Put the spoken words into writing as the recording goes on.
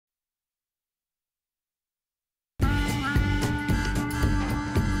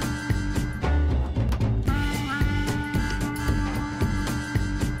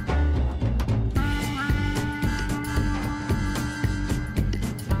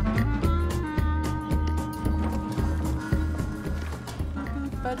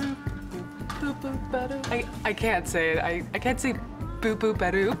I can't say it. I can't say boop boop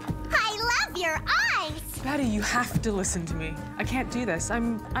badoop. I love your eyes. Betty, you have to listen to me. I can't do this.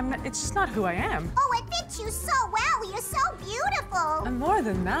 It's just not who I am. Oh, it fits you so well. You're so beautiful. I'm more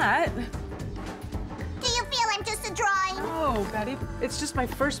than that. Do you feel I'm just a drawing? Oh, Betty, it's just my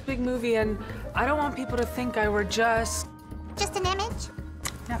first big movie, and I don't want people to think I were just... Just an image?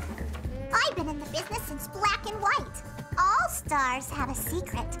 Yeah. I've been in the business since black and white. All stars have a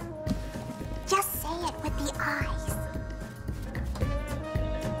secret. Just say it with the eyes.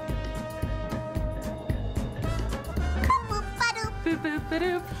 Boop boop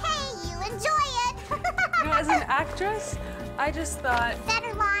badoop. Hey, you enjoy it. You know, as an actress, I just thought...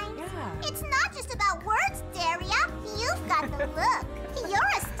 Better lines? Yeah. It's not just about words, Daria. You've got the look.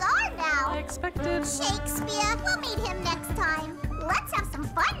 You're a star now. I expected... Shakespeare, we'll meet him next time. Let's have some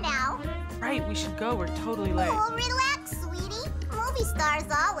fun now. Right, we should go. We're totally late. Oh, relax, sweetie. Movie stars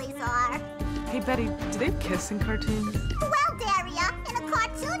always are. Hey, Betty, do they kiss in cartoons? Well, Daria, in a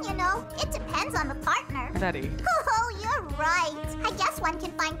cartoon, you know, it depends on the partner. Betty. Oh, you're right. I guess one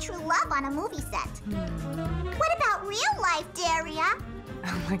can find true love on a movie set. What about real life, Daria?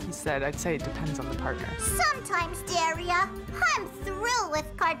 Like you said, I'd say it depends on the partner. Sometimes, Daria. I'm through with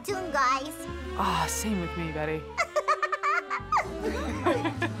cartoon guys. Ah, same with me, Betty.